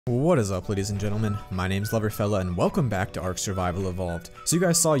What is up, ladies and gentlemen? My name's LoverFella and welcome back to Ark Survival Evolved. So you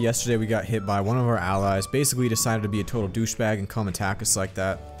guys saw yesterday we got hit by one of our allies, basically decided to be a total douchebag and come attack us like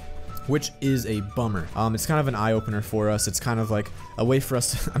that, which is a bummer. It's kind of an eye-opener for us. It's kind of like a way for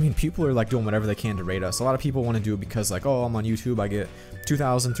us to, I mean, people are like doing whatever they can to raid us. A lot of people want to do it because like, oh, I'm on YouTube, I get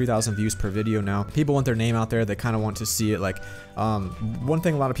 2,000, 3,000 views per video now. People want their name out there, they kind of want to see it. Like, one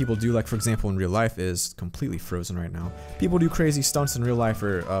thing a lot of people do, like for example in real life, is completely frozen right now. People do crazy stunts in real life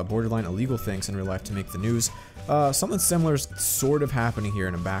or borderline illegal things in real life to make the news. Something similar is sort of happening here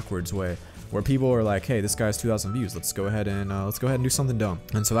in a backwards way, where people are like, hey, this guy's 2,000 views, let's go ahead and do something dumb.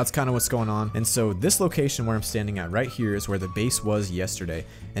 And so that's kind of what's going on. And so this location where I'm standing at right here is where the base was yesterday,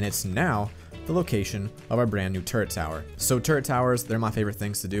 and it's now the location of our brand new turret tower. So turret towers, they're my favorite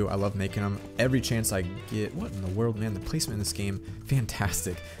things to do. I love making them every chance I get. What in the world, man? The placement in this game,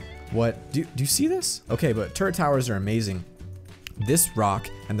 fantastic. What, do you see this? Okay, but turret towers are amazing. This rock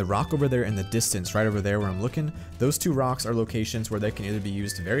and the rock over there in the distance, right over there where I'm looking, those two rocks are locations where they can either be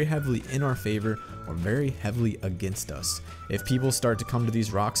used very heavily in our favor or very heavily against us. If people start to come to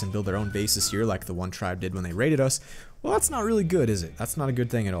these rocks and build their own bases here like the one tribe did when they raided us, well, that's not really good, is it? That's not a good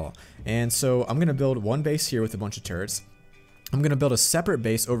thing at all. And so I'm going to build one base here with a bunch of turrets. I'm going to build a separate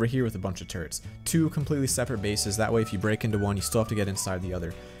base over here with a bunch of turrets. Two completely separate bases. That way if you break into one, you still have to get inside the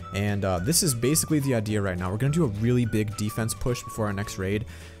other. And this is basically the idea right now. We're going to do a really big defense push before our next raid,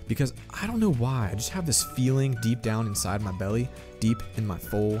 because I don't know why. I just have this feeling deep down inside my belly, deep in my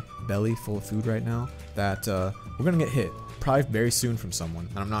full belly full of food right now, that we're going to get hit probably very soon from someone.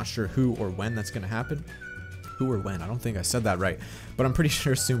 And I'm not sure who or when that's going to happen. Who or when? I don't think I said that right, but I'm pretty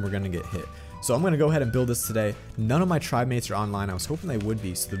sure soon we're going to get hit. So I'm going to go ahead and build this today. None of my tribe mates are online. I was hoping they would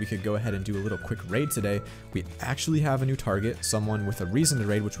be so that we could go ahead and do a little quick raid today. We actually have a new target, someone with a reason to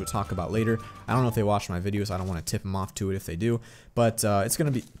raid, which we'll talk about later. I don't know if they watch my videos. I don't want to tip them off to it if they do, but it's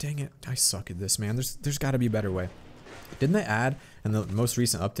going to be, dang it, I suck at this, man. There's got to be a better way. Didn't they add in the most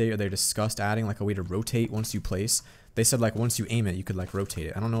recent update, or they discussed adding like a way to rotate once you place? They said like once you aim it, you could like rotate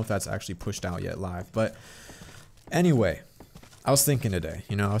it. I don't know if that's actually pushed out yet live, but anyway, I was thinking today,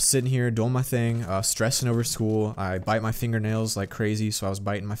 you know, I was sitting here doing my thing, stressing over school. I bite my fingernails like crazy, so I was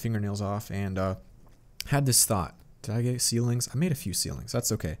biting my fingernails off, and had this thought. Did I get ceilings? I made a few ceilings.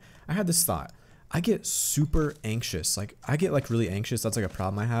 That's okay. I had this thought. I get super anxious. Like, I get like really anxious. That's like a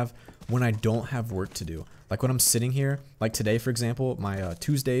problem I have when I don't have work to do. Like when I'm sitting here, like today, for example, my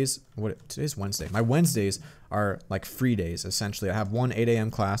Tuesdays, today's Wednesday. My Wednesdays are like free days, essentially. I have one 8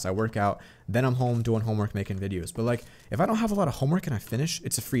 a.m. class, I work out, then I'm home doing homework, making videos. But like, if I don't have a lot of homework and I finish,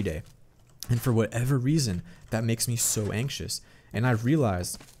 it's a free day. And for whatever reason, that makes me so anxious. And I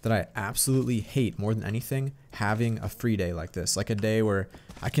realized that I absolutely hate, more than anything, having a free day like this. Like a day where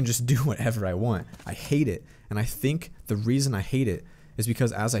I can just do whatever I want. I hate it. And I think the reason I hate it is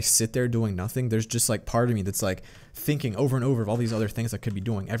because as I sit there doing nothing, there's just like part of me that's like thinking over and over of all these other things I could be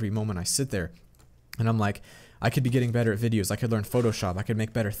doing every moment I sit there. And I'm like, I could be getting better at videos. I could learn Photoshop. I could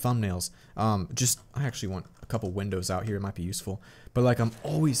make better thumbnails. I actually want a couple windows out here. It might be useful. But like, I'm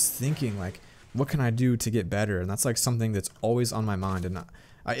always thinking like, what can I do to get better? And that's like something that's always on my mind. And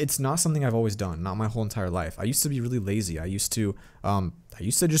it's not something I've always done, not my whole entire life. I used to be really lazy. I used to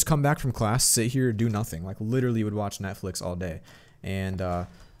just come back from class, sit here, do nothing. Like literally would watch Netflix all day. And I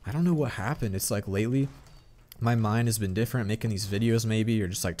don't know what happened. It's like lately my mind has been different, making these videos maybe, or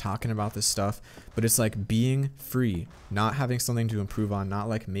just like talking about this stuff, but it's like being free, not having something to improve on, not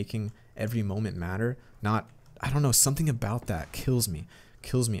like making every moment matter. I don't know, something about that kills me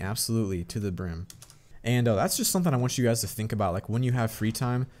absolutely to the brim. And that's just something I want you guys to think about. Like when you have free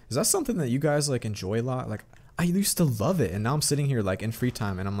time, is that something that you guys like enjoy a lot? Like I used to love it, and now I'm sitting here like in free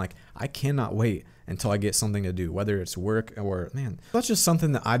time and I'm like, I cannot wait until I get something to do, whether it's work or, man, that's just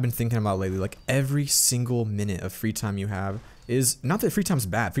something that I've been thinking about lately. Like every single minute of free time you have is, not that free time's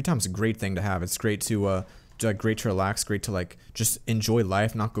bad, free time's a great thing to have. It's great to relax, great to like just enjoy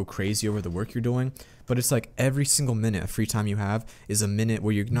life, not go crazy over the work you're doing. But it's like every single minute of free time you have is a minute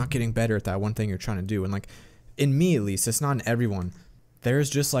where you're not getting better at that one thing you're trying to do. And like, in me at least, it's not in everyone, there's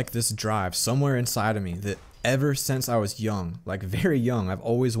just like this drive somewhere inside of me that ever since I was young, like very young, I've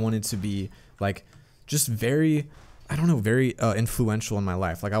always wanted to be like just very, I don't know, very influential in my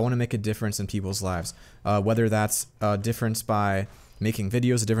life. Like I want to make a difference in people's lives, whether that's a difference by making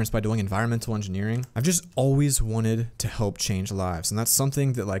videos, a difference by doing environmental engineering. I've just always wanted to help change lives, and that's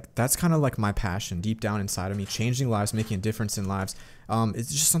something that like, that's kind of like my passion deep down inside of me, changing lives, making a difference in lives.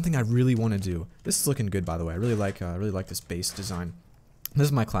 It's just something I really want to do. This is looking good, by the way. I really like this base design. This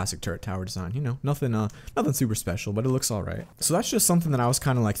is my classic turret tower design, you know, nothing super special, but it looks all right. So that's just something that I was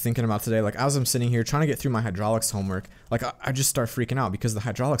kind of like thinking about today. Like as I'm sitting here trying to get through my hydraulics homework, like I just start freaking out because the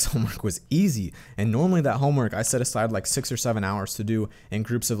hydraulics homework was easy. And normally that homework I set aside like 6 or 7 hours to do in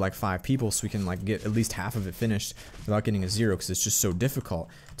groups of like 5 people so we can like get at least half of it finished without getting a 0 because it's just so difficult.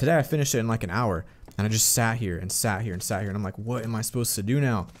 Today I finished it in like an hour and I just sat here and sat here and sat here and I'm like, what am I supposed to do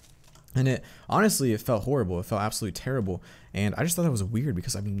now? And it honestly, it felt horrible. It felt absolutely terrible. And I just thought that was weird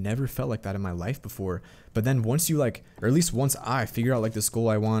because I've never felt like that in my life before. But then once you like, or at least once I figure out like this goal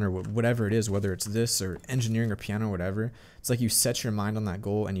I want or whatever it is, whether it's this or engineering or piano or whatever, it's like you set your mind on that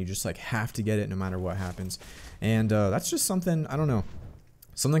goal and you just like have to get it no matter what happens. And that's just something, I don't know,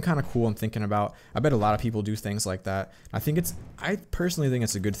 something kind of cool I'm thinking about. I bet a lot of people do things like that. I personally think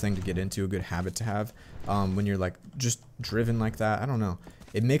it's a good thing to get into, a good habit to have when you're like just driven like that. I don't know.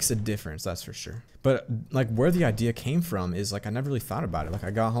 It makes a difference, that's for sure. But like where the idea came from is like I never really thought about it. Like I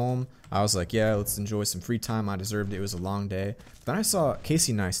got home, I was like, yeah, let's enjoy some free time. I deserved it. It was a long day. Then I saw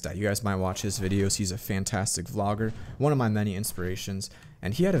Casey Neistat. You guys might watch his videos. He's a fantastic vlogger, one of my many inspirations.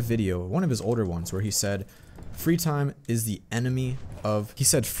 And he had a video, one of his older ones, where he said, free time is the enemy of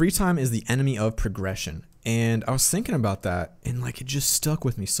progression. And I was thinking about that and like it just stuck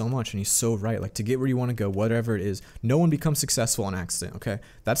with me so much, and he's so right. Like to get where you want to go, whatever it is, no one becomes successful on accident, okay?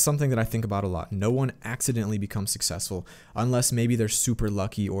 That's something that I think about a lot. No one accidentally becomes successful unless maybe they're super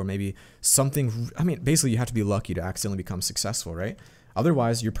lucky or maybe something, I mean, basically you have to be lucky to accidentally become successful, right?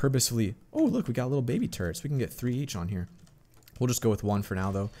 Otherwise you're purposefully, oh look, we got little baby turrets. We can get 3 each on here. We'll just go with 1 for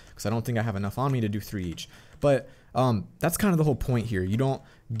now though, because I don't think I have enough on me to do 3 each. But that's kind of the whole point here. You don't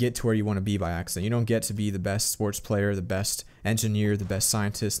get to where you want to be by accident. You don't get to be the best sports player, the best engineer, the best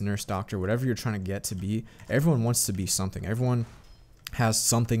scientist, nurse, doctor, whatever you're trying to get to be. Everyone wants to be something. Everyone has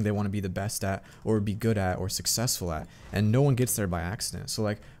something they want to be the best at or be good at or successful at, and no one gets there by accident. So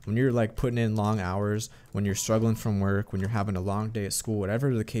like when you're like putting in long hours, when you're struggling from work, when you're having a long day at school,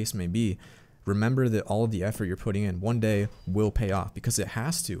 whatever the case may be, remember that all of the effort you're putting in one day will pay off, because it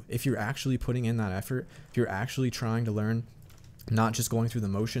has to. If you're actually putting in that effort, if you're actually trying to learn, not just going through the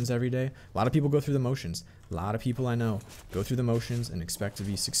motions every day. A lot of people go through the motions. A lot of people I know go through the motions and expect to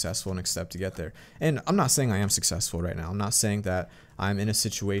be successful and expect to get there. And I'm not saying I am successful right now. I'm not saying that I'm in a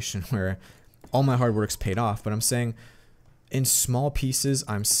situation where all my hard work's paid off, but I'm saying in small pieces,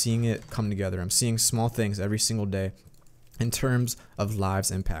 I'm seeing it come together. I'm seeing small things every single day in terms of lives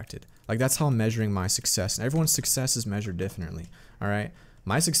impacted. Like that's how I'm measuring my success, and everyone's success is measured differently. All right.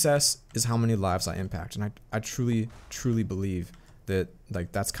 My success is how many lives I impact, and I truly believe that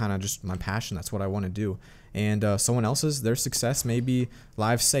like that's kind of just my passion. That's what I want to do. And someone else's, their success may be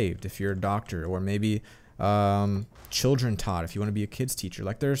lives saved if you're a doctor, or maybe children taught if you want to be a kids teacher.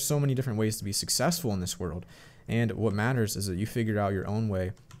 Like there's so many different ways to be successful in this world, and what matters is that you figure out your own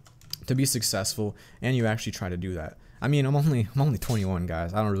way to be successful, and you actually try to do that. I mean, I'm only 21,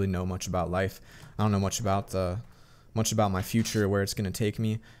 guys. I don't really know much about life. I don't know much about my future, where it's going to take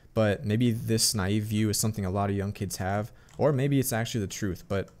me, but maybe this naive view is something a lot of young kids have, or maybe it's actually the truth.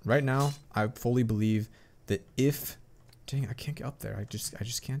 But right now, I fully believe that dang, I can't get up there. I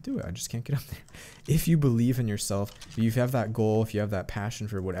just can't do it. I just can't get up there. If you believe in yourself, if you have that goal, if you have that passion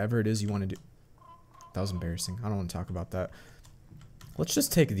for whatever it is you want to do. That was embarrassing. I don't want to talk about that. Let's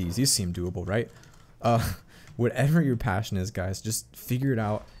just take these. These seem doable, right? Whatever your passion is, guys, just figure it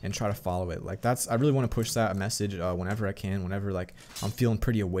out and try to follow it. Like I really want to push that message whenever I can, whenever like I'm feeling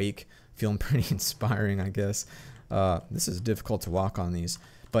pretty awake, feeling pretty inspiring, I guess. This is difficult to walk on these,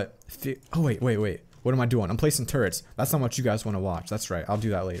 but oh wait, what am I doing? I'm placing turrets. That's not what you guys want to watch. That's right, I'll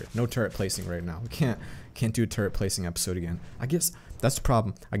do that later. No turret placing right now. We can't do a turret placing episode again. I guess that's the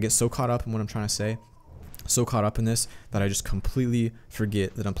problem. I get so caught up in what I'm trying to say, so caught up in this, that I just completely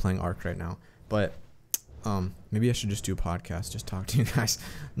forget that I'm playing Ark right now. But maybe I should just do a podcast, just talk to you guys.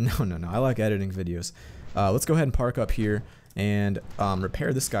 No, I like editing videos. Let's go ahead and park up here and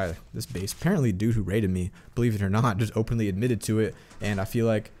repair this base. Apparently, dude who raided me, believe it or not, just openly admitted to it. And I feel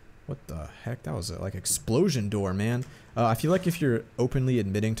like, what the heck? That was a like explosion door, man. I feel like if you're openly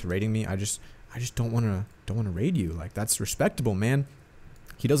admitting to raiding me, I just don't want to raid you. Like that's respectable, man.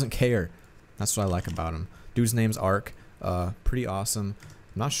 He doesn't care. That's what I like about him. Dude's name's Ark. Pretty awesome.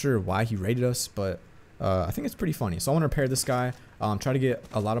 I'm not sure why he raided us, but I think it's pretty funny. So I want to repair this guy. Try to get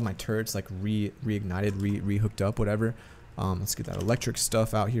a lot of my turrets like reignited, re-hooked up, whatever. Let's get that electric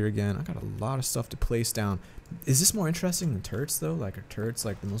stuff out here again. I got a lot of stuff to place down. Is this more interesting than turrets though? Like are turrets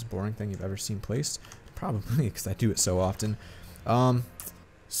like the most boring thing you've ever seen placed? Probably, because I do it so often.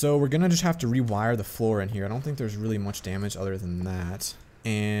 So we're gonna just have to rewire the floor in here. I don't think there's really much damage other than that.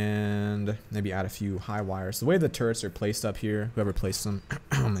 and maybe add a few high wires. The way the turrets are placed up here, whoever placed them,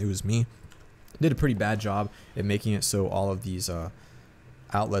 it was me, did a pretty bad job at making it so all of these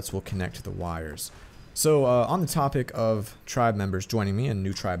outlets will connect to the wires. So on the topic of tribe members joining me and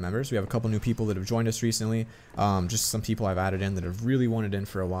new tribe members, we have a couple new people that have joined us recently. Just some people I've added in that have really wanted in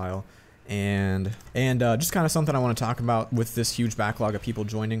for a while. And just kind of something I want to talk about with this huge backlog of people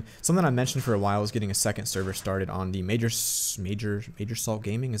joining. Something I mentioned for a while is getting a second server started on the Major Salt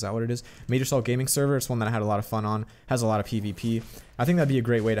Gaming. Is that what it is? Major Salt Gaming server. It's one that I had a lot of fun on. Has a lot of PvP. I think that'd be a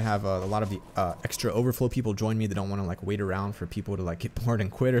great way to have a lot of the extra overflow people join me that don't want to like wait around for people to like get bored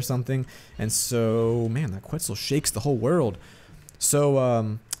and quit or something. And so, man, that Quetzal shakes the whole world.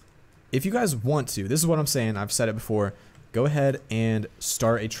 So if you guys want to, this is what I'm saying. I've said it before. Go ahead and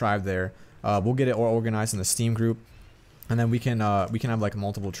start a tribe there. We'll get it all organized in the Steam group, and then we can have like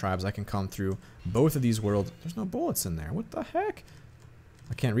multiple tribes. I can come through both of these worlds. There's no bullets in there. What the heck?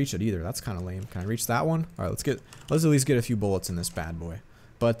 I can't reach it either. That's kind of lame. Can I reach that one? All right, let's at least get a few bullets in this bad boy.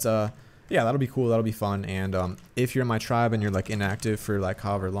 But yeah, that'll be cool. That'll be fun. And if you're in my tribe and you're like inactive for like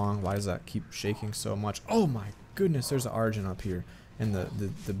however long, why does that keep shaking so much? Oh my goodness, there's an Argent up here, and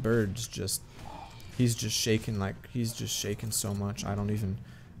the bird's just. He's just shaking so much.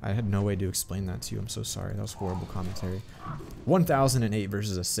 I had no way to explain that to you. I'm so sorry. That was horrible commentary. 1008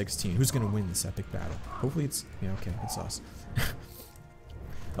 versus a 16. Who's going to win this epic battle? Hopefully it's, yeah, okay, it's us.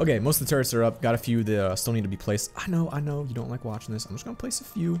 Okay, most of the turrets are up. Got a few that still need to be placed. I know, you don't like watching this. I'm just going to place a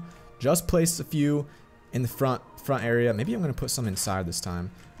few. Just place a few in the front area. Maybe I'm going to put some inside this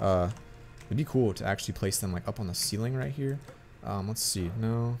time. It'd be cool to actually place them like up on the ceiling right here. Let's see.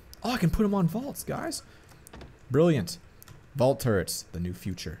 No. Oh, I can put them on vaults, guys. Brilliant. Vault turrets, the new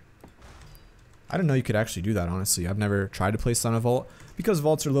future. I didn't know you could actually do that, honestly. I've never tried to place on a vault because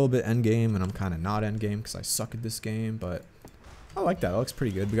vaults are a little bit endgame, and I'm kind of not endgame because I suck at this game, but I like that. That looks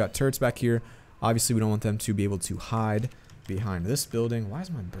pretty good. We got turrets back here. Obviously, we don't want them to be able to hide behind this building. Why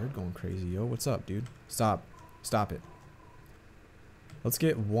is my bird going crazy? Yo, what's up, dude? Stop. Stop it. Let's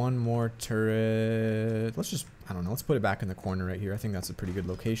get one more turret. Let's just, I don't know, let's put it back in the corner right here. I think that's a pretty good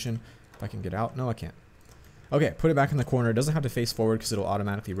location. If I can get out. No, I can't. Okay, put it back in the corner. It doesn't have to face forward because it'll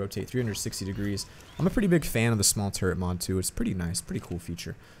automatically rotate 360 degrees. I'm a pretty big fan of the small turret mod too. It's pretty nice, pretty cool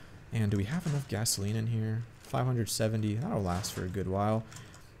feature. And do we have enough gasoline in here? 570, that'll last for a good while.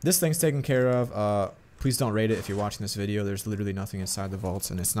 This thing's taken care of. Please don't raid it if you're watching this video. There's literally nothing inside the vaults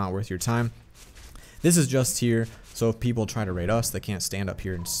and it's not worth your time. This is just here, so if people try to raid us, they can't stand up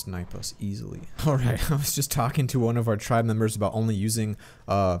here and snipe us easily. Alright, I was just talking to one of our tribe members about only using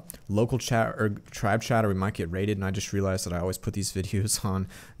local chat or tribe chat or we might get raided, and I just realized that I always put these videos on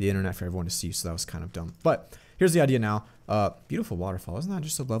the internet for everyone to see, so that was kind of dumb. But here's the idea now. Beautiful waterfall. Isn't that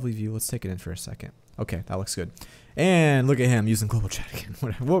just a lovely view? Let's take it in for a second. Okay, that looks good. And look at him using global chat again.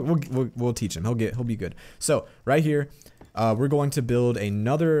 We'll teach him. He'll be good. So right here, we're going to build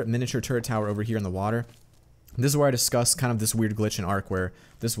another miniature turret tower over here in the water. This is where I discuss kind of this weird glitch in Ark where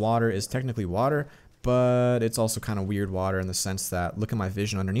this water is technically water, but it's also kind of weird water in the sense that look at my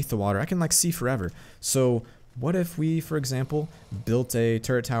vision underneath the water. I can like see forever. So what if we, for example, built a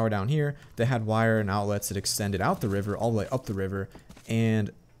turret tower down here that had wire and outlets that extended out the river all the way up the river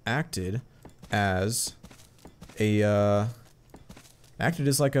and acted as a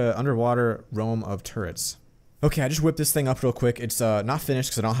like a underwater roam of turrets. Okay, I just whipped this thing up real quick. It's not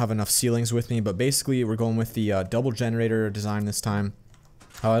finished because I don't have enough ceilings with me, but basically we're going with the double generator design this time.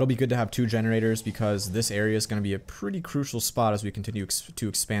 It'll be good to have 2 generators because this area is going to be a pretty crucial spot as we continue to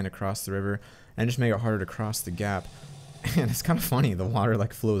expand across the river and just make it harder to cross the gap. And it's kind of funny, the water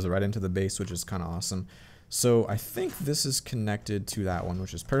like flows right into the base, which is kind of awesome. So I think this is connected to that one,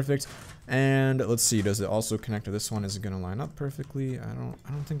 which is perfect. And let's see, does it also connect to this one? Is it going to line up perfectly? I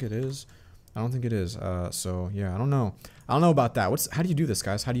don't think it is. I don't think it is. So yeah, I don't know. I don't know about that. How do you do this,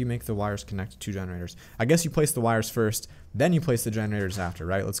 guys? How do you make the wires connect to 2 generators? I guess you place the wires first, then you place the generators after,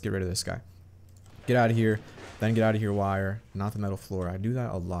 right? Let's get rid of this guy. Get out of here, then get out of here wire, not the metal floor. I do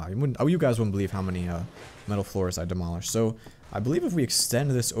that a lot. You guys wouldn't believe how many metal floors I demolish. So I believe if we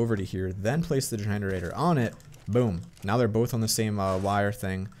extend this over to here, then place the generator on it, boom. Now they're both on the same wire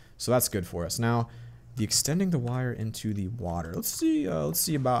thing. So that's good for us. Now, the extending the wire into the water. Let's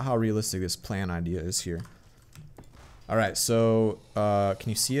see about how realistic this plan idea is here. All right, so can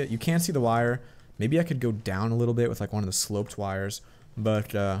you see it? You can't see the wire. Maybe I could go down a little bit with like one of the sloped wires, but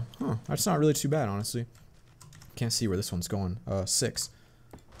that's not really too bad, honestly. Can't see where this one's going. 6.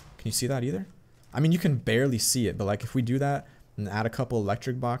 Can you see that either? I mean, you can barely see it, but like if we do that and add a couple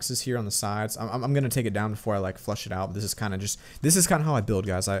electric boxes here on the sides, I'm gonna take it down before I like flush it out. But this is kind of how I build,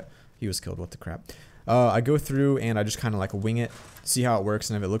 guys. He was killed. What the crap? I go through and I just kind of like wing it, see how it works,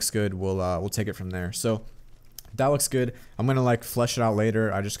 and if it looks good, we'll take it from there. So that looks good. I'm gonna like flesh it out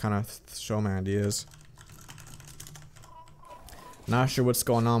later. I just kind of show my ideas. Not sure what's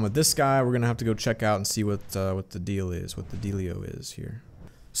going on with this guy. We're gonna have to go check out and see what the deal is, what the dealio is here.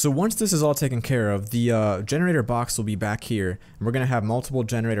 So once this is all taken care of, the generator box will be back here, and we're gonna have multiple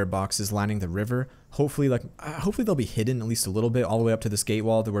generator boxes lining the river. Hopefully, hopefully they'll be hidden at least a little bit, all the way up to this gate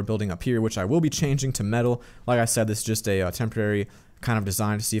wall that we're building up here, which I will be changing to metal. Like I said, this is just a temporary kind of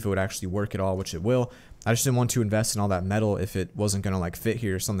design to see if it would actually work at all, which it will. I just didn't want to invest in all that metal if it wasn't gonna like fit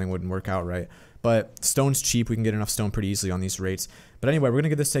here, something wouldn't work out right. But stone's cheap, we can get enough stone pretty easily on these rates. But anyway, we're gonna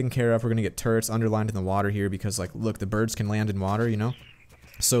get this taken care of. We're gonna get turrets underlined in the water here because, like, look, the birds can land in water, you know?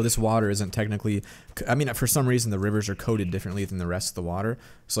 So this water isn't technically, I mean, for some reason the rivers are coded differently than the rest of the water.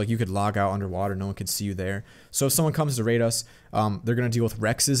 So like you could log out underwater, no one could see you there. So if someone comes to raid us, they're going to deal with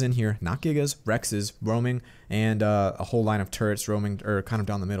Rexes in here, not Gigas, Rexes roaming, and a whole line of turrets roaming, or kind of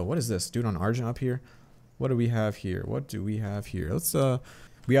down the middle. What is this? Dude on Argent up here? What do we have here? What do we have here? Let's,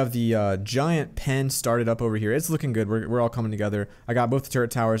 we have the giant pen started up over here. It's looking good. We're all coming together. I got both the turret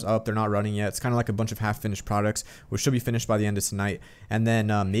towers up. They're not running yet. It's kind of like a bunch of half-finished products, which should be finished by the end of tonight. And then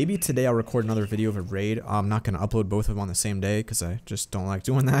maybe today I'll record another video of a raid. I'm not going to upload both of them on the same day because I just don't like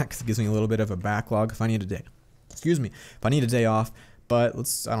doing that because it gives me a little bit of a backlog if I need a day. Excuse me. If I need a day off. But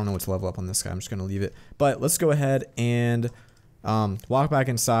I don't know what to level up on this guy. I'm just going to leave it. But let's go ahead and walk back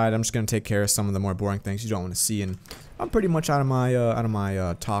inside. I'm just going to take care of some of the more boring things you don't want to see, and I'm pretty much out of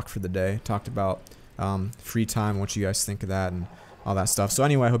my talk for the day. Talked about free time, what you guys think of that, and all that stuff. So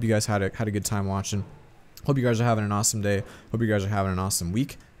anyway, I hope you guys had a good time watching. Hope you guys are having an awesome day. Hope you guys are having an awesome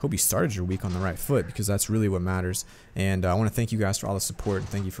week. Hope you started your week on the right foot, because that's really what matters. And I want to thank you guys for all the support.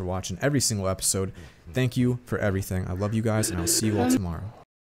 Thank you for watching every single episode. Thank you for everything. I love you guys, and I'll see you all tomorrow.